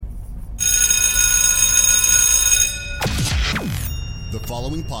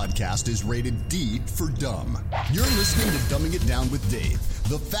following podcast is rated D for dumb. You're listening to Dumbing It Down with Dave,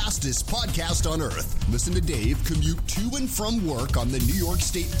 the fastest podcast on earth. Listen to Dave commute to and from work on the New York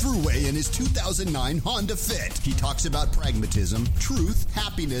State Thruway in his 2009 Honda Fit. He talks about pragmatism, truth,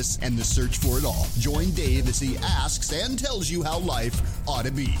 happiness, and the search for it all. Join Dave as he asks and tells you how life ought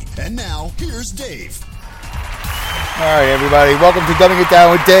to be. And now, here's Dave. All right, everybody. Welcome to Dumbing It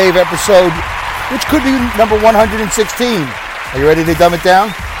Down with Dave, episode which could be number 116. Are you ready to dumb it down?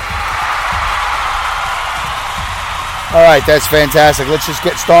 All right, that's fantastic. Let's just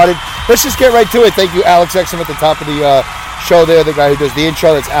get started. Let's just get right to it. Thank you, Alex Exum, at the top of the show there, the guy who does the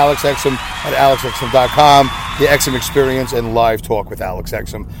intro. That's Alex Exum at alexexum.com. The Exum Experience and live talk with Alex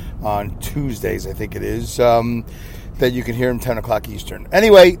Exum on Tuesdays, I think it is, that you can hear him 10 o'clock Eastern.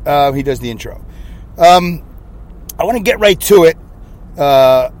 Anyway, he does the intro. I want to get right to it,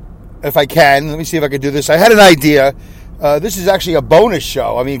 if I can. Let me see if I can do this. I had an idea. This is actually a bonus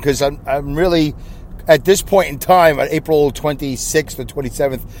show. I mean, because I'm really, at this point in time, on April 26th or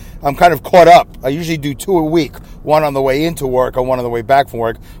 27th, I'm kind of caught up. I usually do 2 a week, one on the way into work and one on the way back from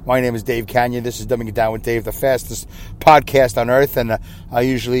work. My name is Dave Canyon. This is Dumbing It Down with Dave, the fastest podcast on earth. And I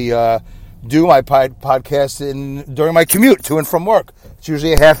usually do my podcast during my commute to and from work. It's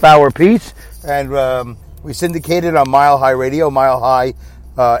usually a half-hour piece. And we syndicate it on Mile High Radio,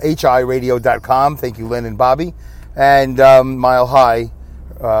 HIRadio.com. Thank you, Lynn and Bobby. And Mile High,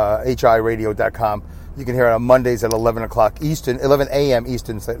 HIRadio.com. You can hear it on Mondays at 11 a.m.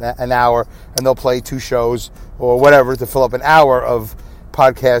 Eastern, an hour, and they'll play 2 shows or whatever to fill up an hour of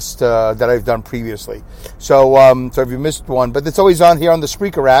podcast that I've done previously. So if you missed one, but it's always on here on the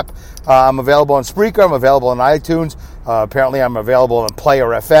Spreaker app. I'm available on Spreaker. I'm available on iTunes. Apparently, I'm available on Player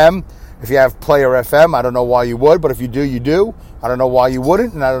FM. If you have Player FM, I don't know why you would, but if you do, you do. I don't know why you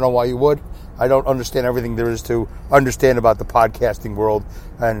wouldn't, and I don't know why you would. I don't understand everything there is to understand about the podcasting world,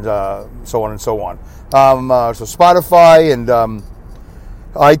 and so on and so on. So Spotify and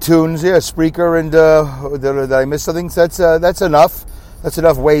iTunes, yeah, Spreaker, and did I miss something? That's enough. That's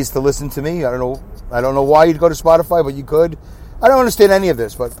enough ways to listen to me. I don't know why you'd go to Spotify, but you could. I don't understand any of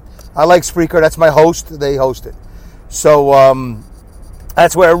this, but I like Spreaker. That's my host. They host it. So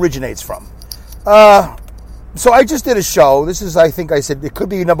that's where it originates from. So I just did a show. This is, I think I said, it could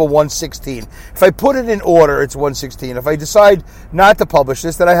be number 116. If I put it in order, it's 116. If I decide not to publish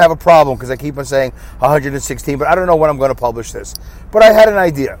this, then I have a problem because I keep on saying 116, but I don't know when I'm going to publish this. But I had an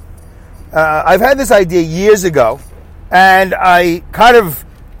idea. I've had this idea years ago, and I kind of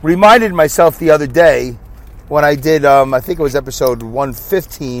reminded myself the other day when I did, I think it was episode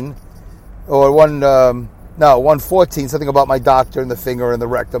 115, or 114, something about my doctor and the finger and the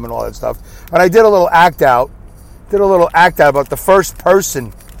rectum and all that stuff. And I did a little act out about the first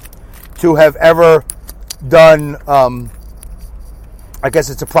person to have ever done, I guess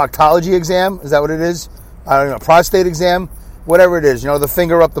it's a proctology exam. Is that what it is? I don't know, prostate exam, whatever it is, the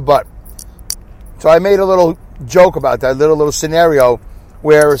finger up the butt. So I made a little joke about that, a little scenario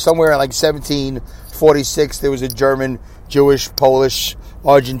where somewhere in like 1746, there was a German, Jewish, Polish,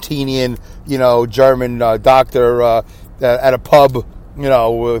 Argentinian, German doctor at a pub,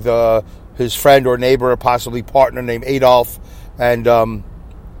 with his friend or neighbor or possibly partner named Adolf. And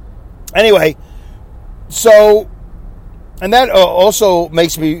anyway, so, and that also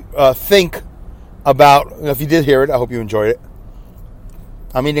makes me think about, if you did hear it, I hope you enjoyed it.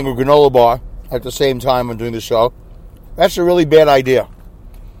 I'm eating a granola bar at the same time I'm doing the show. That's a really bad idea.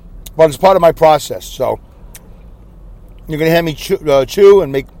 But it's part of my process, so you're going to have me chew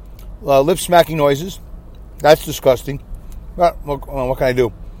and make lip-smacking noises. That's disgusting. But what can I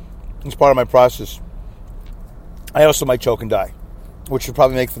do? It's part of my process. I also might choke and die, which would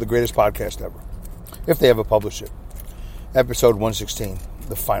probably make for the greatest podcast ever, if they ever publish it. Episode 116,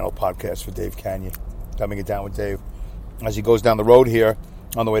 the final podcast for Dave Canyon. Dumbing It Down with Dave, as he goes down the road here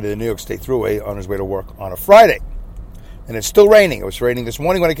on the way to the New York State Thruway on his way to work on a Friday. And it's still raining. It was raining this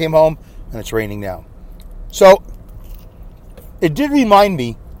morning when I came home, and it's raining now. So it did remind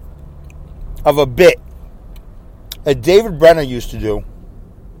me of a bit that David Brenner used to do,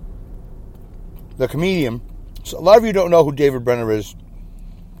 the comedian. So a lot of you don't know who David Brenner is.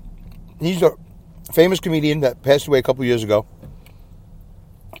 He's a famous comedian that passed away a couple years ago.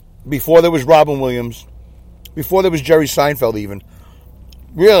 Before there was Robin Williams, before there was Jerry Seinfeld even.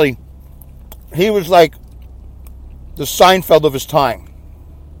 Really, he was like the Seinfeld of his time.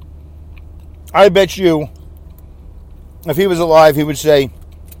 I bet you, if he was alive, he would say,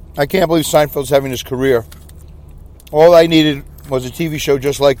 I can't believe Seinfeld's having his career. All I needed was a TV show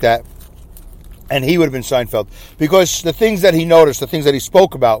just like that, and he would have been Seinfeld. Because the things that he noticed, the things that he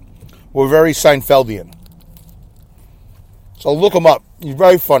spoke about, were very Seinfeldian. So look him up. He's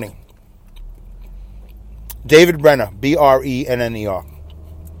very funny. David Brenner, Brenner. He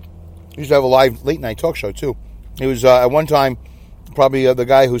used to have a live late night talk show too. He was at one time probably the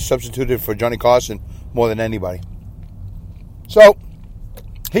guy who substituted for Johnny Carson more than anybody. So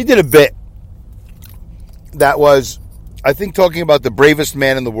he did a bit that was, I think, talking about the bravest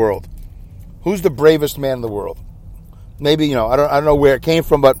man in the world. Who's the bravest man in the world? Maybe, I don't know where it came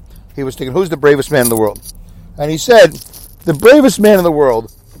from, but he was thinking, who's the bravest man in the world? And he said, the bravest man in the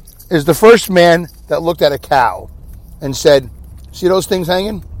world is the first man that looked at a cow and said, see those things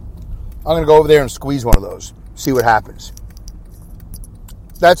hanging? I'm going to go over there and squeeze one of those, see what happens.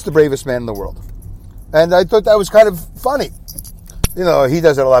 That's the bravest man in the world. And I thought that was kind of funny. He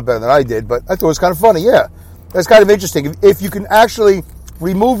does it a lot better than I did, but I thought it was kind of funny, yeah. That's kind of interesting. If you can actually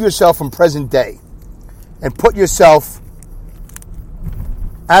remove yourself from present day and put yourself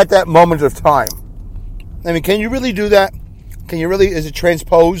at that moment of time. I mean, can you really do that? Is it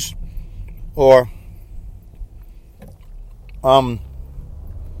transpose? Or, can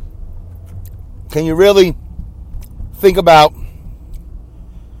you really think about,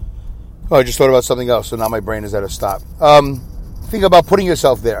 I just thought about something else, so now my brain is at a stop. Think about putting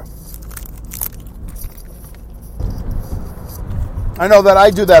yourself there. I know that I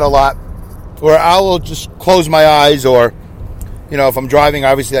do that a lot, where I'll just close my eyes, or, if I'm driving,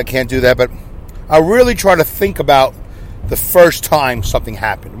 obviously I can't do that, but I really try to think about the first time something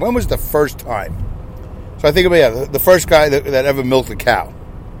happened. When was the first time? So I think about, the first guy that ever milked a cow.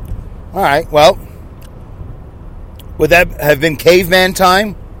 All right, well, would that have been caveman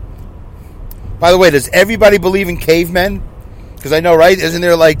time? By the way, does everybody believe in cavemen? Because I know, right? Isn't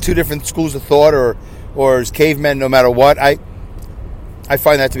there like two different schools of thought, or is cavemen no matter what? I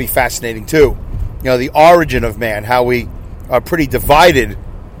find that to be fascinating too. The origin of man, how we are pretty divided.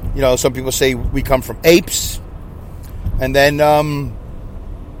 Some people say we come from apes, and then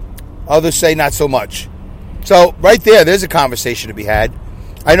others say not so much. So right there's a conversation to be had.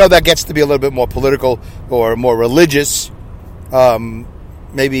 I know that gets to be a little bit more political or more religious.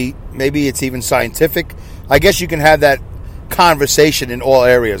 Maybe it's even scientific. I guess you can have that conversation in all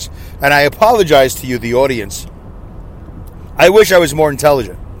areas. And I apologize to you, the audience. I wish I was more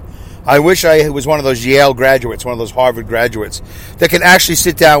intelligent. I wish I was one of those Yale graduates, one of those Harvard graduates that can actually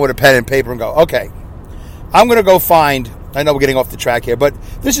sit down with a pen and paper and go, okay, I'm going to go find, I know we're getting off the track here, but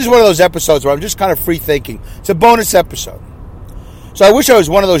this is one of those episodes where I'm just kind of free thinking. It's a bonus episode. So I wish I was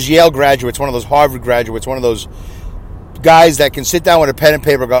one of those Yale graduates, one of those Harvard graduates, one of those guys that can sit down with a pen and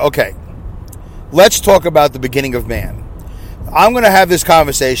paper and go, okay, let's talk about the beginning of man. I'm going to have this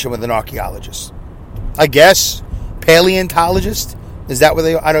conversation with an archaeologist. I guess, paleontologist? Is that what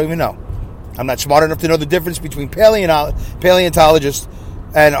I don't even know. I'm not smart enough to know the difference between paleontologist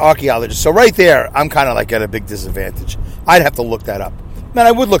and archaeologist. So right there, I'm kind of like at a big disadvantage. I'd have to look that up. Man,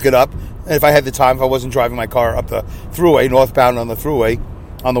 I would look it up if I had the time, if I wasn't driving my car up the thruway, northbound on the thruway,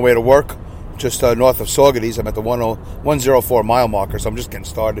 on the way to work, just north of Saugerties. I'm at the 104 mile marker, so I'm just getting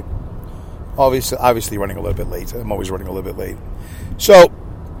started. Obviously running a little bit late. I'm always running a little bit late. So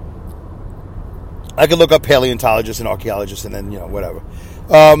I could look up paleontologists and archaeologists and then, whatever.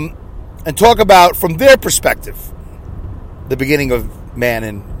 And talk about, from their perspective, the beginning of man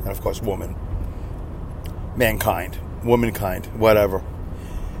and of course, woman. Mankind. Womankind. Whatever.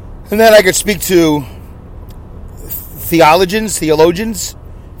 And then I could speak to theologians,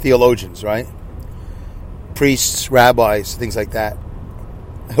 right? Priests, rabbis, things like that.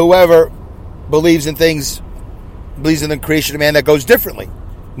 Whoever believes in the creation of man that goes differently,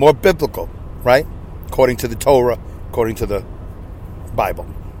 more biblical, right? According to the Torah, according to the Bible.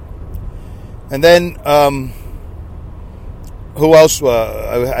 And then, who else?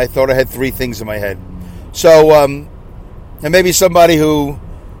 I thought I had three things in my head. So, and maybe somebody who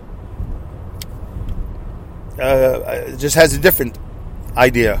just has a different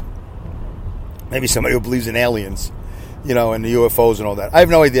idea. Maybe somebody who believes in aliens, and the UFOs and all that. I have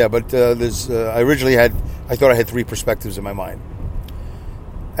no idea, but I thought I had three perspectives in my mind.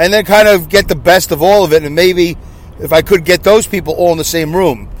 And then kind of get the best of all of it, and maybe if I could get those people all in the same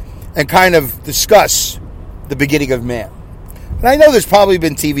room and kind of discuss the beginning of man. And I know there's probably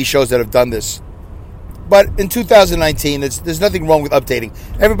been TV shows that have done this, but in 2019, there's nothing wrong with updating.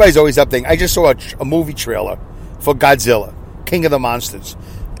 Everybody's always updating. I just saw a movie trailer for Godzilla, King of the Monsters.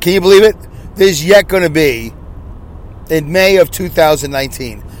 Can you believe it? There's yet going to be, in May of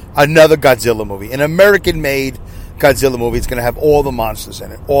 2019, another Godzilla movie, an American-made Godzilla movie. It's going to have all the monsters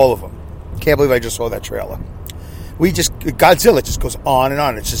in it, all of them. Can't believe I just saw that trailer. Godzilla just goes on and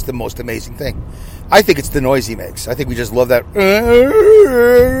on. It's just the most amazing thing. I think it's the noise he makes. I think we just love that.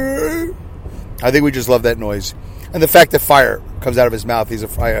 I think we just love that noise. And the fact that fire comes out of his mouth. He's a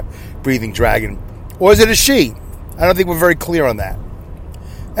fire-breathing dragon. Or is it a she? I don't think we're very clear on that.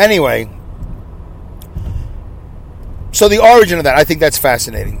 Anyway, so the origin of that, I think that's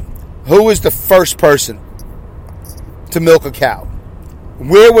fascinating. Who was the first person to milk a cow?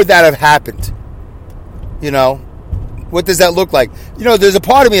 Where would that have happened? You know, what does that look like? You know, there's a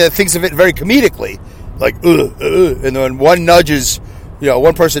part of me that thinks of it very comedically, like, and then one nudges, you know,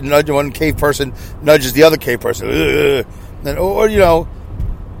 one cave person nudges the other cave person, or you know,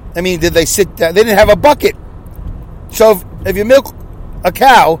 I mean, did they sit down? They didn't have a bucket. So if you milk a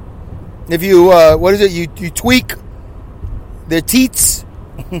cow, if you, you tweak their teats,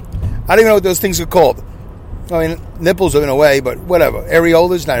 I don't even know what those things are called. I mean, nipples are in a way, but whatever.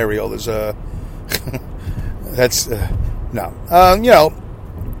 Areolas, not areolas. That's, no. You know,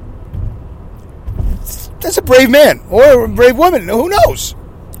 that's a brave man or a brave woman. Who knows?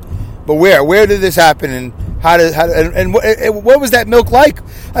 But where did this happen, and what was that milk like?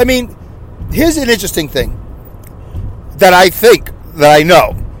 I mean, here's an interesting thing that I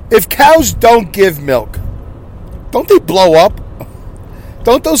know. If cows don't give milk, don't they blow up?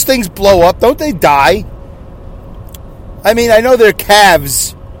 Don't those things blow up? Don't they die? I mean, I know their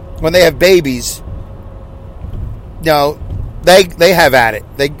calves, when they have babies, you know, they have at it.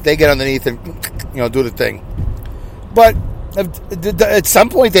 They get underneath and, you know, do the thing. But at some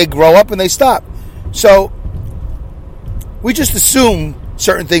point they grow up and they stop. So we just assume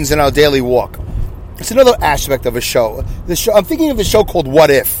certain things in our daily walk. It's another aspect of a show. I'm thinking of a show called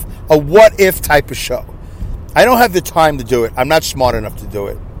What If, a what if type of show. I don't have the time to do it. I'm not smart enough to do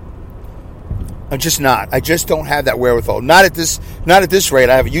it. I'm just not. I just don't have that wherewithal. Not at this rate.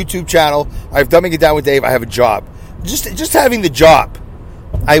 I have a YouTube channel. I have Dumbing It Down with Dave. I have a job. Just having the job,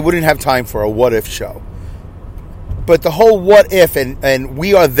 I wouldn't have time for a what if show. But the whole what if and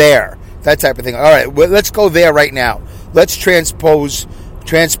we are there, that type of thing. All right, well, let's go there right now. Let's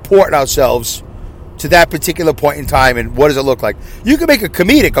transport ourselves to that particular point in time, and what does it look like? You can make a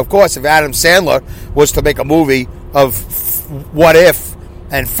comedic, of course, if Adam Sandler was to make a movie of what if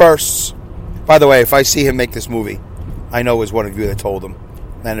and firsts. By the way, if I see him make this movie, I know it was one of you that told him.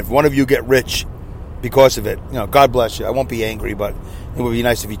 And if one of you get rich because of it, you know, God bless you. I won't be angry, but it would be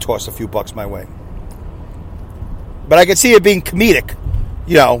nice if you tossed a few bucks my way. But I could see it being comedic.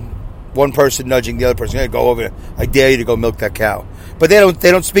 You know, one person nudging the other person. Hey, go over there. I dare you to go milk that cow. But they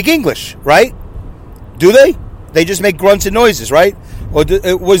don't speak English, right? Do they? They just make grunts and noises, right? Or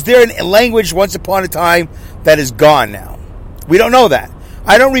was there a language once upon a time that is gone now? We don't know that.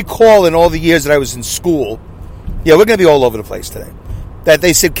 I don't recall in all the years that I was in school, yeah, we're going to be all over the place today, that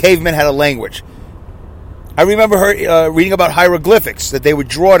they said cavemen had a language. I remember reading about hieroglyphics that they would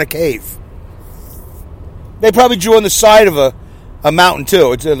draw in a cave. They probably drew on the side of a mountain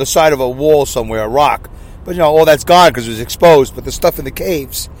too. It's on the side of a wall somewhere, a rock. But, you know, all that's gone because it was exposed. But the stuff in the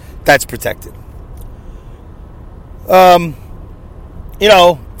caves, that's protected. You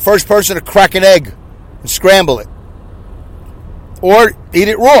know, first person to crack an egg and scramble it. Or eat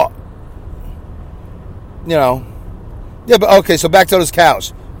it raw. You know. Yeah, but okay, so back to those cows.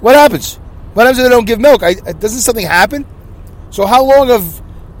 What happens? What happens if they don't give milk? Doesn't something happen? So how long have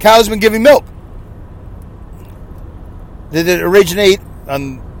cows been giving milk? Did it originate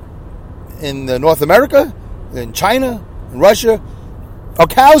in North America? In China? In Russia? Are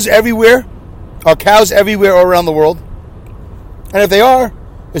cows everywhere? Are cows everywhere all around the world? And if they are,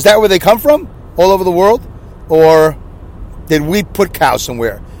 is that where they come from? All over the world? Or did we put cows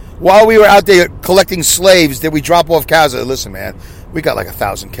somewhere? While we were out there collecting slaves, did we drop off cows? Listen, man, we got like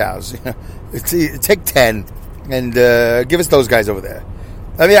 1,000 cows. Take 10 and give us those guys over there.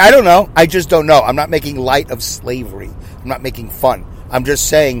 I mean, I don't know. I just don't know. I'm not making light of slavery. I'm not making fun. I'm just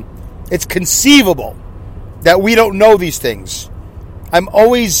saying it's conceivable that we don't know these things. I'm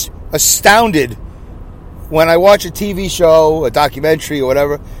always astounded when I watch a TV show, a documentary or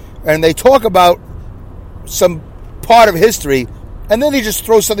whatever, and they talk about some part of history, and then they just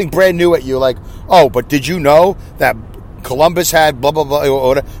throw something brand new at you, like, oh, but did you know that Columbus had blah, blah, blah,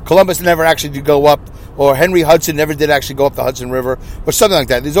 or Columbus never actually did go up, or Henry Hudson never did actually go up the Hudson River, or something like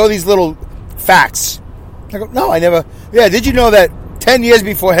that. There's all these little facts. I go, no, I never. Yeah, did you know that 10 years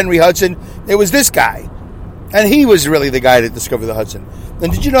before Henry Hudson, it was this guy? And he was really the guy that discovered the Hudson.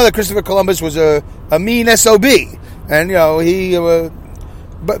 And did you know that Christopher Columbus was a mean SOB? And, you know,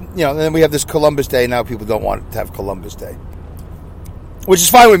 but, you know, then we have this Columbus Day. Now people don't want to have Columbus Day. Which is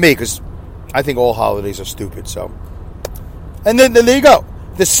fine with me, because I think all holidays are stupid, so. And then there you go.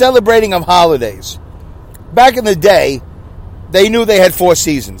 The celebrating of holidays. Back in the day, they knew they had 4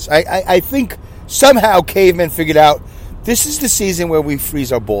 seasons. I think somehow cavemen figured out, this is the season where we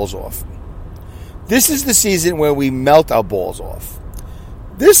freeze our balls off. This is the season where we melt our balls off.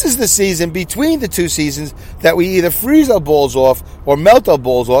 This is the season between the two seasons that we either freeze our balls off or melt our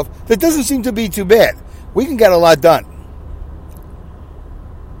balls off. That doesn't seem to be too bad. We can get a lot done.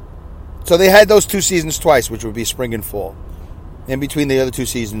 So they had those 2 seasons twice, which would be spring and fall. In between the other 2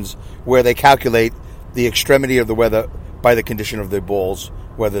 seasons, where they calculate the extremity of the weather by the condition of their balls,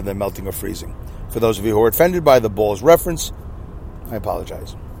 whether they're melting or freezing. For those of you who are offended by the balls reference, I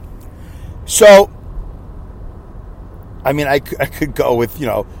apologize. So, I mean, I could go with,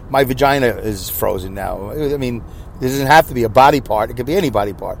 my vagina is frozen now. I mean, this doesn't have to be a body part. It could be any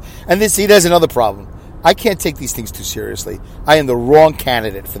body part. And there's another problem. I can't take these things too seriously. I am the wrong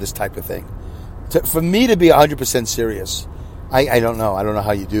candidate for this type of thing. For me to be 100% serious, I don't know. I don't know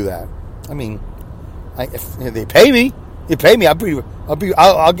how you do that. I mean, if they pay me. You pay me, I'll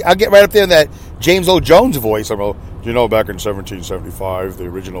get right up there in that James Earl Jones voice. I'll go, back in 1775, the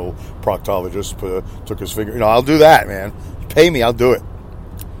original proctologist took his finger. I'll do that, man. You pay me, I'll do it.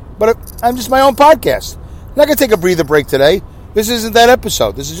 But I'm just my own podcast. I'm not going to take a breather break today. This isn't that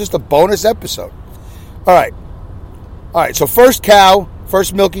episode. This is just a bonus episode. All right, so first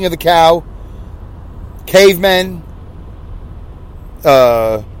milking of the cow, cavemen,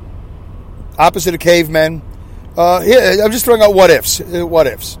 opposite of cavemen. Here, I'm just throwing out what ifs.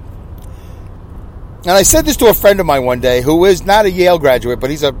 And I said this to a friend of mine one day who is not a Yale graduate,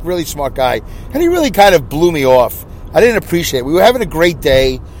 but he's a really smart guy. And he really kind of blew me off. I didn't appreciate it. We were having a great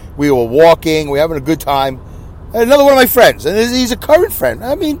day. We were walking. We were having a good time. And another one of my friends, and he's a current friend.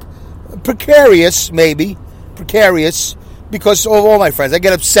 I mean, precarious, maybe. Precarious, because of all my friends. I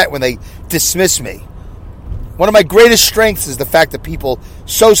get upset when they dismiss me. One of my greatest strengths is the fact that people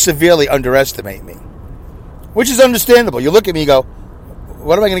so severely underestimate me. Which is understandable. You look at me and go,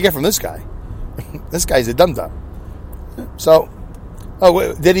 what am I going to get from this guy? This guy's a dum-dum. So,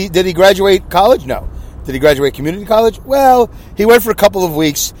 did he graduate college? No. Did he graduate community college? Well, he went for a couple of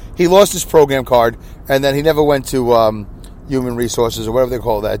weeks. He lost his program card, and then he never went to human resources or whatever they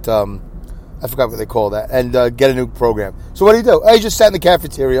call that. I forgot what they call that. And get a new program. So what did he do? He just sat in the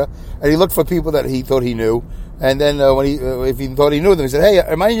cafeteria, and he looked for people that he thought he knew. And then if he thought he knew them, he said, hey,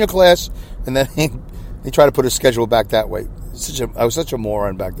 am I in your class? And then he tried to put his schedule back that way. I was such a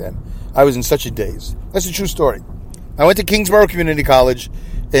moron back then. I was in such a daze. That's a true story. I went to Kingsborough Community College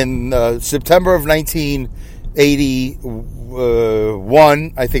in September of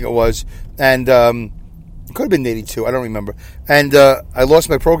 1981, I think it was. And it could have been 82, I don't remember. And I lost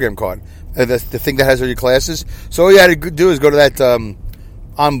my program card, the thing that has all your classes. So all you had to do is go to that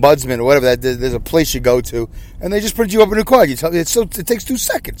ombudsman or whatever. There's a place you go to, and they just print you up a new card. It takes 2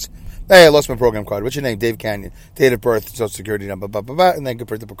 seconds. Hey, I lost my program card. What's your name? Dave Canyon. Date of birth, social security number, blah, blah, blah, and then you can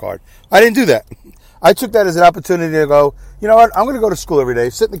print up a card. I didn't do that. I took that as an opportunity to go, you know what? I'm going to go to school every day,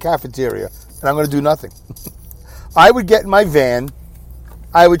 sit in the cafeteria, and I'm going to do nothing. I would get in my van.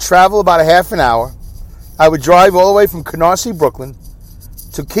 I would travel about a half an hour. I would drive all the way from Canarsie, Brooklyn,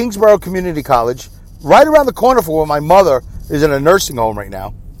 to Kingsborough Community College, right around the corner from where my mother is in a nursing home right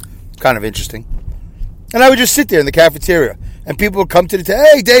now. Kind of interesting. And I would just sit there in the cafeteria. And people would come to the table,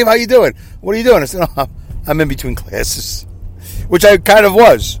 hey, Dave, how you doing? What are you doing? I said, oh, I'm in between classes. Which I kind of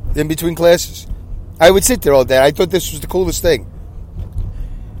was, in between classes. I would sit there all day. I thought this was the coolest thing.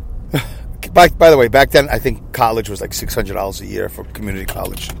 By the way, back then, I think college was like $600 a year for community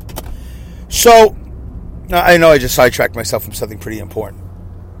college. So, I know I just sidetracked myself from something pretty important.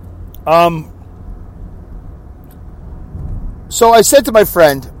 So I said to my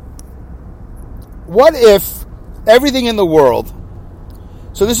friend, what if everything in the world,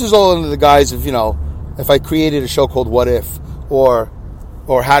 so this is all under the guise of, if I created a show called What If, or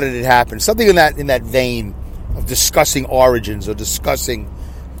How Did It Happen, something in that vein of discussing origins or discussing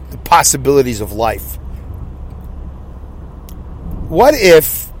the possibilities of life. What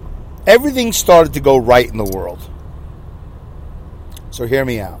if everything started to go right in the world? So hear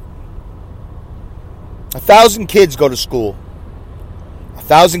me out. 1,000 kids go to school.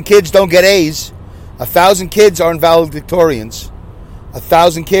 1,000 kids don't get A's. 1,000 kids aren't valedictorians.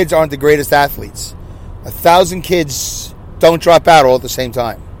 1,000 kids aren't the greatest athletes. 1,000 kids don't drop out all at the same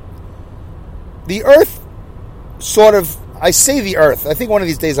time. The earth sort of, I say the earth, I think one of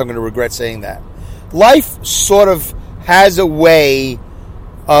these days I'm going to regret saying that. Life sort of has a way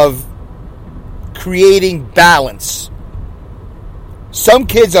of creating balance. Some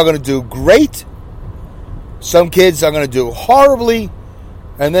kids are going to do great. Some kids are going to do horribly.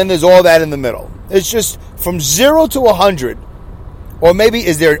 And then there's all that in the middle. It's just from 0 to 100. Or maybe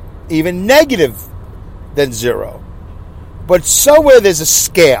is there even negative than 0? But somewhere there's a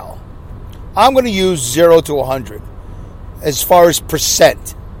scale. I'm going to use 0 to 100 as far as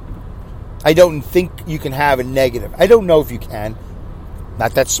percent. I don't think you can have a negative. I don't know if you can.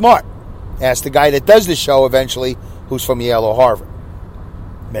 Not that smart. Ask the guy that does the show eventually, who's from Yale or Harvard.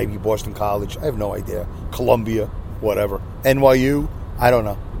 Maybe Boston College. I have no idea. Columbia, whatever. NYU, I don't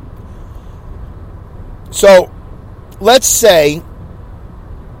know. So, let's say,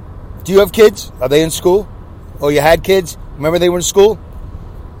 do you have kids? Are they in school? Or you had kids? Remember they were in school?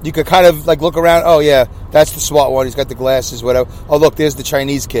 You could kind of like look around. Oh, yeah, that's the smart one. He's got the glasses, whatever. Oh, look, there's the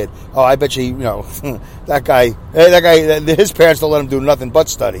Chinese kid. Oh, I bet you, that guy, his parents don't let him do nothing but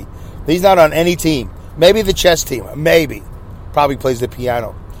study. He's not on any team. Maybe the chess team. Maybe. Probably plays the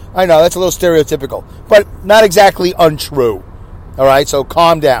piano. I know, that's a little stereotypical, but not exactly untrue. All right, so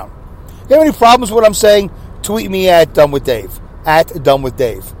calm down. You have any problems with what I'm saying? Tweet me at Dumb with Dave. At Dumb with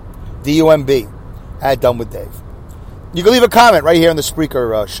Dave. DUMB. At Dumb with Dave. You can leave a comment right here on the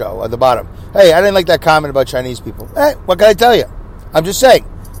Spreaker show at the bottom. Hey, I didn't like that comment about Chinese people. Hey, what can I tell you? I'm just saying.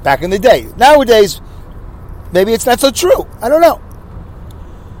 Back in the day. Nowadays, maybe it's not so true. I don't know.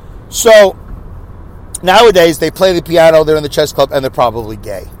 So, nowadays, they play the piano, they're in the chess club, and they're probably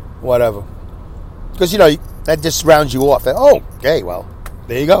gay. Whatever. Because, that just rounds you off. Oh, gay. Well,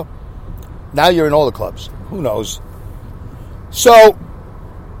 there you go. Now you're in all the clubs. Who knows? So,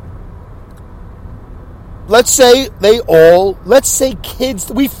 let's say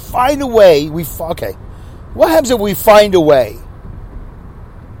kids, we find a way, okay. What happens if we find a way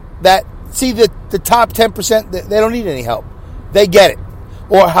that, see, the top 10%, they don't need any help. They get it.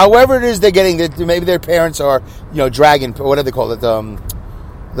 Or however it is they're getting it, maybe their parents are, dragon, or whatever they call it,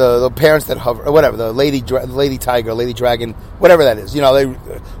 the parents that hover, or whatever, the lady tiger, lady dragon, whatever that is.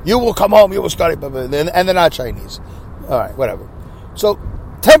 You will come home, you will study, and they're not Chinese. All right, whatever. So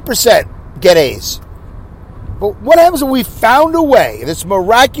 10% get A's. But what happens if we found a way, this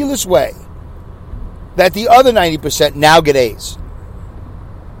miraculous way, that the other 90% now get A's?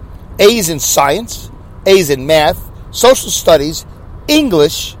 A's in science, A's in math, social studies,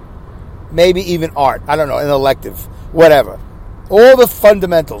 English, maybe even art. I don't know, an elective, whatever. All the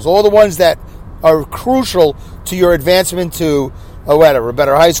fundamentals, all the ones that are crucial to your advancement to, whatever, a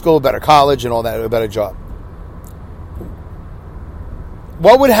better high school, a better college, and all that, a better job.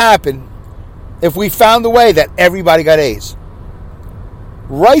 What would happen if we found the way that everybody got A's?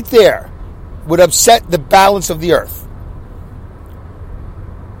 Right there would upset the balance of the earth.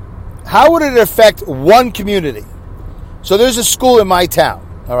 How would it affect one community? So there's a school in my town,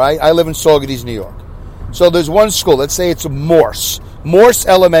 all right? I live in Saugerties, New York. So there's one school. Let's say it's Morse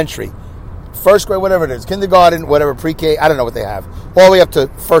Elementary. First grade, whatever it is. Kindergarten, whatever, pre-K. I don't know what they have. All the way up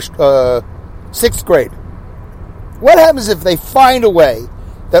to sixth grade. What happens if they find a way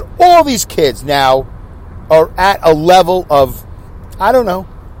that all these kids now are at a level of,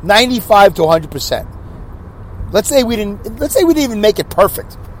 95 to 100%. Let's say we didn't even make it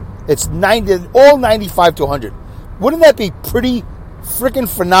perfect. It's 95 to 100. Wouldn't that be pretty freaking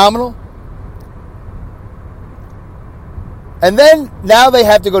phenomenal? And then, now they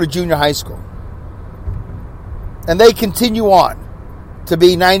have to go to junior high school. And they continue on to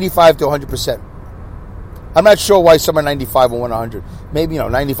be 95 to 100%. I'm not sure why some are 95 and 100. Maybe,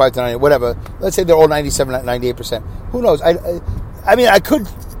 95 to 90, whatever. Let's say they're all 97, 98%. Who knows? I could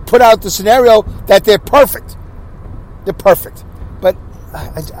put out the scenario that they're perfect. They're perfect. But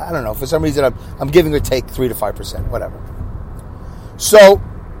I don't know. For some reason, I'm giving or take 3 to 5%, whatever. So,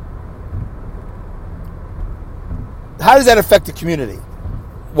 how does that affect the community?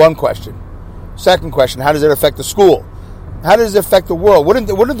 One question. Second question, how does it affect the school? How does it affect the world?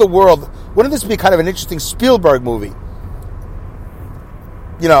 Wouldn't this be kind of an interesting Spielberg movie?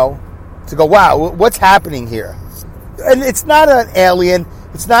 To go, wow, what's happening here? And it's not an alien.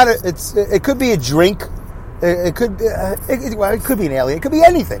 It could be a drink. It could be an alien. It could be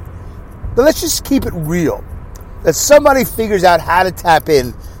anything. But let's just keep it real. That somebody figures out how to tap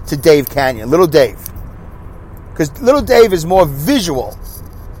in to Dave Canyon, Little Dave. Because Little Dave is more visual,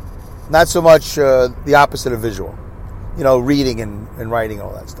 not so much the opposite of visual. Reading and writing,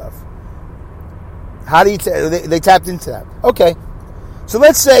 all that stuff. How do you they tapped into that? Okay. So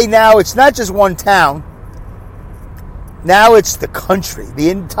let's say now it's not just one town. Now it's the country. The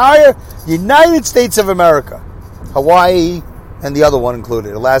entire United States of America. Hawaii and the other one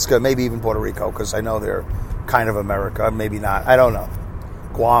included. Alaska, maybe even Puerto Rico, because I know they're kind of America. Maybe not. I don't know.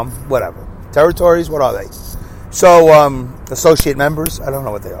 Guam, whatever. Territories, what are they? So, associate members, I don't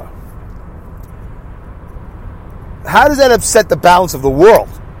know what they are. How does that upset the balance of the world?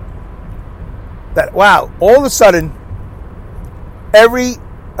 That, wow, all of a sudden, every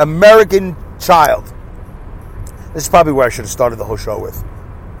American child, this is probably where I should have started the whole show with,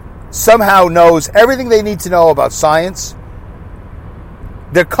 somehow knows everything they need to know about science,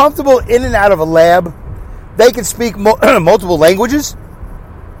 They're comfortable in and out of a lab. They can speak multiple languages.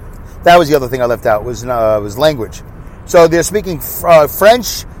 That was the other thing I left out, was language. So they're speaking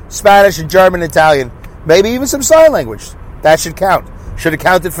French, Spanish, and German, Italian, maybe even some sign language. That should count. Should have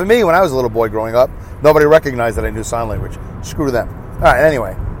counted for me when I was a little boy growing up. Nobody recognized that I knew sign language. Screw them. All right,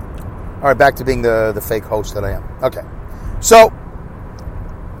 anyway. All right, back to being the fake host that I am. Okay. So,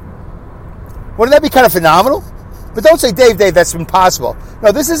 wouldn't that be kind of phenomenal? But don't say, Dave, that's impossible.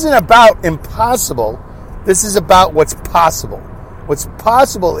 No, this isn't about impossible. This is about what's possible. What's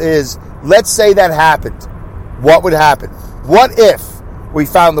possible is, let's say that happened. What would happen? What if we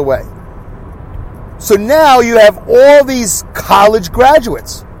found the way? So now you have all these college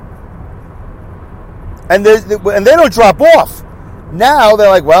graduates. And they don't drop off. Now they're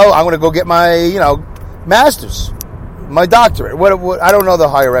like, well, I'm going to go get my, master's, my doctorate. What I don't know the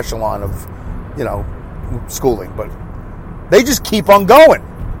higher echelon of, schooling, but they just keep on going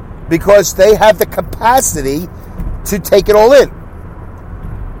because they have the capacity to take it all in.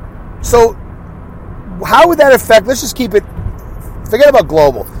 So how would that affect? Let's just keep it. Forget about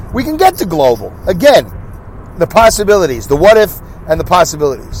global. We can get to global. Again, the possibilities, the what if and the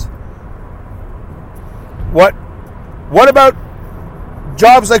possibilities. What about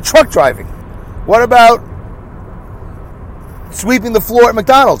jobs like truck driving? What about sweeping the floor at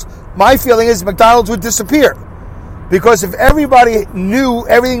McDonald's? My feeling is McDonald's would disappear. Because if everybody knew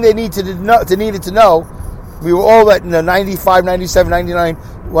everything they needed to know, we were all at 95, 97, 99,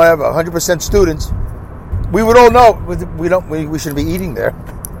 whatever, 100% students, we would all know we shouldn't be eating there.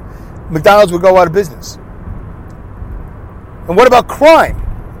 McDonald's would go out of business. And what about crime?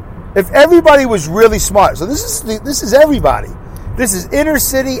 If everybody was really smart, so this is everybody. This is inner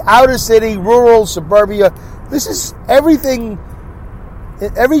city, outer city, rural, suburbia. This is everything.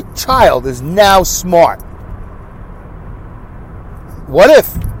 Every child is now smart. What if?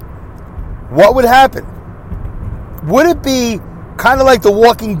 What would happen? Would it be kind of like The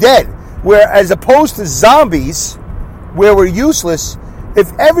Walking Dead, where as opposed to zombies, where we're useless,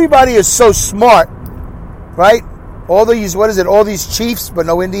 if everybody is so smart, right? All these chiefs, but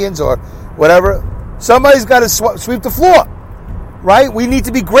no Indians or whatever, somebody's got to sweep the floor, right? We need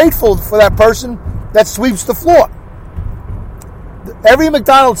to be grateful for that person that sweeps the floor. Every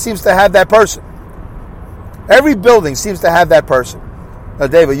McDonald's seems to have that person. Every building seems to have that person. Now,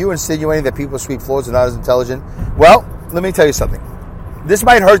 Dave, are you insinuating that people who sweep floors are not as intelligent? Well, let me tell you something. This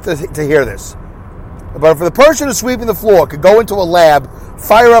might hurt to hear this. But if the person who's sweeping the floor could go into a lab,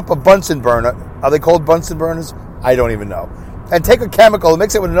 fire up a Bunsen burner, are they called Bunsen burners? I don't even know. And take a chemical,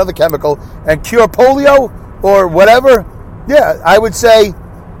 mix it with another chemical, and cure polio or whatever, yeah, I would say,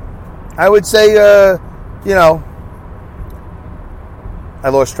 I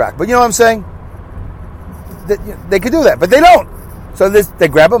lost track. But you know what I'm saying? They could do that, but they don't. So they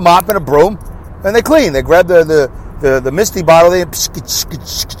grab a mop and a broom, and they clean. They grab the Misty bottle,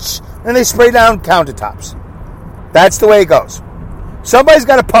 and they spray down countertops. That's the way it goes. Somebody's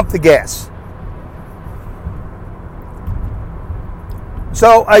got to pump the gas.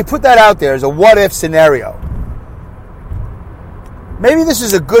 So I put that out there as a what-if scenario. Maybe this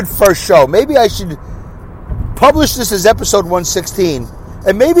is a good first show. Maybe I should publish this as episode 116,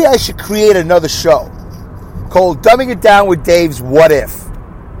 and maybe I should create another show called Dumbing It Down with Dave's What If.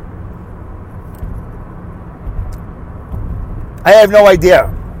 I have no idea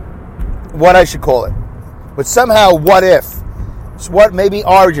what I should call it. But somehow, what if? What maybe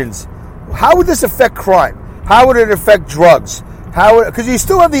origins? How would this affect crime? How would it affect drugs? Because you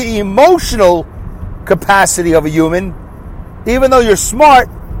still have the emotional capacity of a human. Even though you're smart,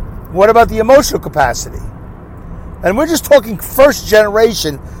 what about the emotional capacity? And we're just talking first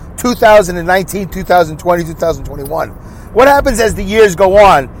generation, 2019, 2020, 2021. What happens as the years go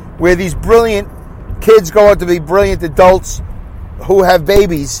on, where these brilliant kids go on to be brilliant adults who have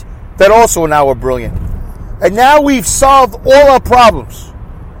babies that also now are brilliant? And now we've solved all our problems.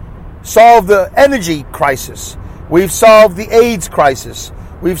 Solved the energy crisis. We've solved the AIDS crisis.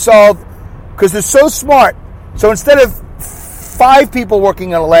 We've solved, because they're so smart. So instead of 5 people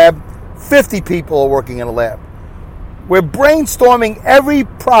working in a lab, 50 people are working in a lab. We're brainstorming every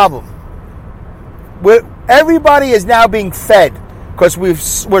problem. Everybody is now being fed because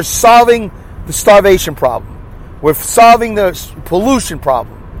we're solving the starvation problem. We're solving the pollution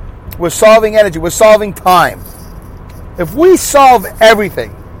problem. We're solving energy. We're solving time. If we solve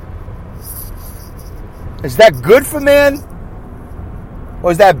everything, is that good for man?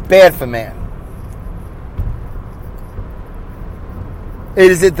 Or is that bad for man?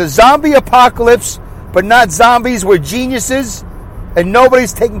 Is it the zombie apocalypse, but not zombies, we're geniuses, and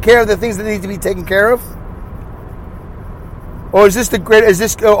nobody's taking care of the things that need to be taken care of? Or is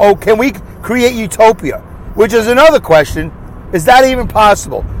this can we create utopia? Which is another question. Is that even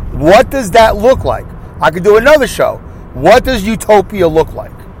possible? What does that look like? I could do another show. What does utopia look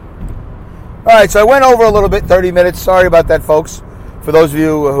like? All right, so I went over a little bit, 30 minutes. Sorry about that, folks. For those of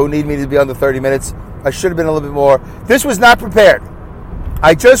you who need me to be under 30 minutes, I should have been a little bit more. This was not prepared.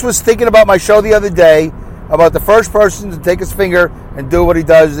 I just was thinking about my show the other day, about the first person to take his finger and do what he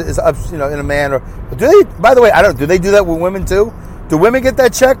does is up, in a man. Or do they? By the way, do they do that with women too? Do women get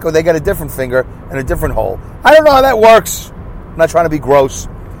that check, or they get a different finger and a different hole? I don't know how that works. I'm not trying to be gross.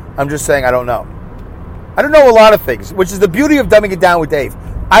 I'm just saying I don't know. I don't know a lot of things, which is the beauty of Dumbing It Down with Dave.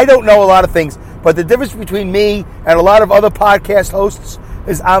 I don't know a lot of things, but the difference between me and a lot of other podcast hosts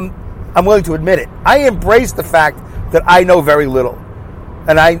is I'm willing to admit it. I embrace the fact that I know very little,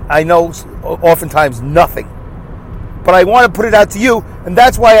 and I know oftentimes nothing. But I want to put it out to you, and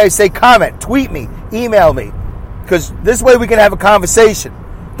that's why I say comment, tweet me, email me, because this way we can have a conversation.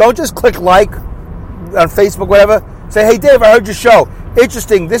 Don't just click like on Facebook, whatever. Say, hey, Dave, I heard your show.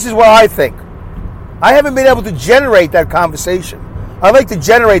 Interesting. This is what I think. I haven't been able to generate that conversation. I'd like to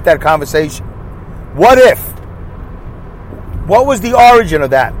generate that conversation. What if? What was the origin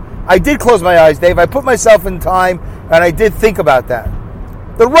of that? I did close my eyes, Dave. I put myself in time, and I did think about that.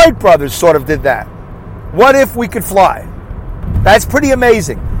 The Wright brothers sort of did that. What if we could fly? That's pretty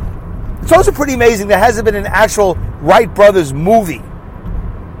amazing. It's also pretty amazing there hasn't been an actual Wright brothers movie.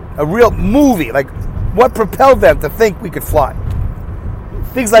 A real movie. Like, what propelled them to think we could fly?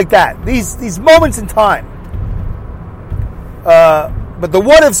 Things like that. These moments in time. But the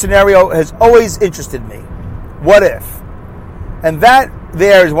what if scenario has always interested me. What if? And that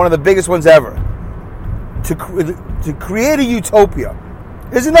there is one of the biggest ones ever. To create a utopia.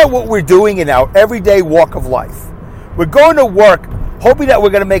 Isn't that what we're doing in our everyday walk of life? We're going to work hoping that we're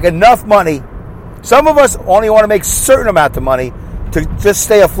going to make enough money. Some of us only want to make a certain amount of money to just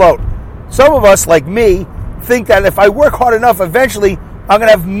stay afloat. Some of us, like me, think that if I work hard enough, eventually I'm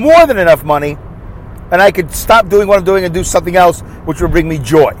going to have more than enough money and I could stop doing what I'm doing and do something else which will bring me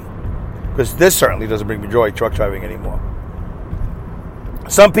joy. Because this certainly doesn't bring me joy, truck driving anymore.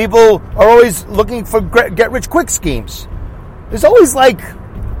 Some people are always looking for get-rich-quick schemes. There's always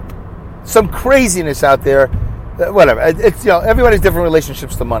some craziness out there. Whatever. It's everybody has different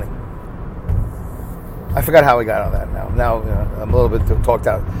relationships to money. I forgot how we got on that now. Now I'm a little bit talked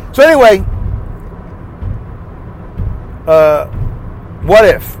out. So anyway, what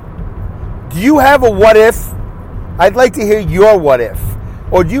if? Do you have a what if? I'd like to hear your what if.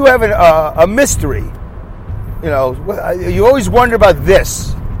 Or do you have a mystery? You always wonder about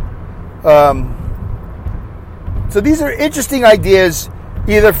this. So these are interesting ideas,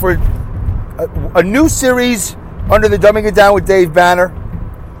 either for a new series under the Dumbing It Down with Dave banner,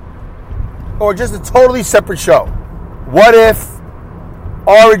 or just a totally separate show. What if?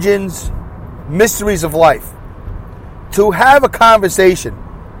 Origins, mysteries of life. To have a conversation.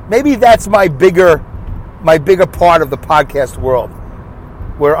 Maybe that's my bigger part of the podcast world,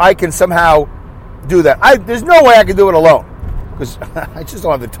 where I can somehow do that. There's no way I can do it alone, because I just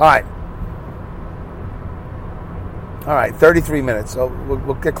don't have the time. All right, 33 minutes. So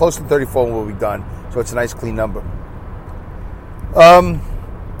we'll get close to 34 and we'll be done. So it's a nice clean number.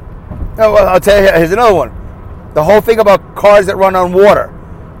 I'll tell you, here's another one. The whole thing about cars that run on water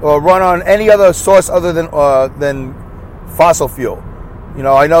or run on any other source other than fossil fuel.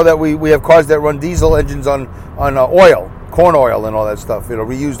 I know that we have cars that run diesel engines on oil, corn oil and all that stuff.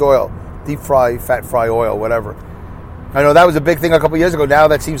 Reused oil, deep fry, fat fry oil, whatever. I know that was a big thing a couple years ago. Now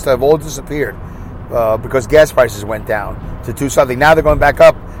that seems to have all disappeared because gas prices went down to $2 something. Now they're going back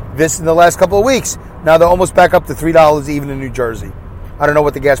up. This in the last couple of weeks. Now they're almost back up to $3 even in New Jersey. I don't know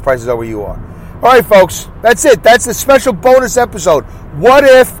what the gas prices are where you are. All right, folks. That's it. That's a special bonus episode. What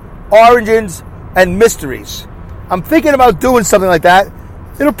if, origins, and mysteries. I'm thinking about doing something like that.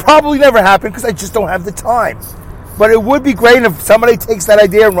 It'll probably never happen because I just don't have the time. But it would be great if somebody takes that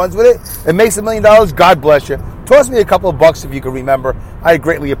idea and runs with it and makes $1 million. God bless you. Toss me a couple of bucks if you can remember. I'd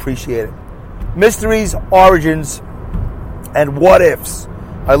greatly appreciate it. Mysteries, origins, and what ifs.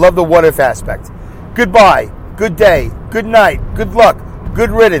 I love the what if aspect. Goodbye, good day, good night, good luck, good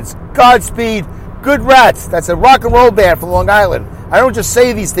riddance, Godspeed, good rats. That's a rock and roll band from Long Island. I don't just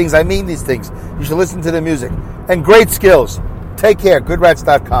say these things, I mean these things. You should listen to the music. And great skills. Take care,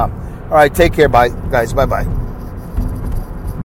 goodrats.com. All right, take care, bye, guys. Bye-bye.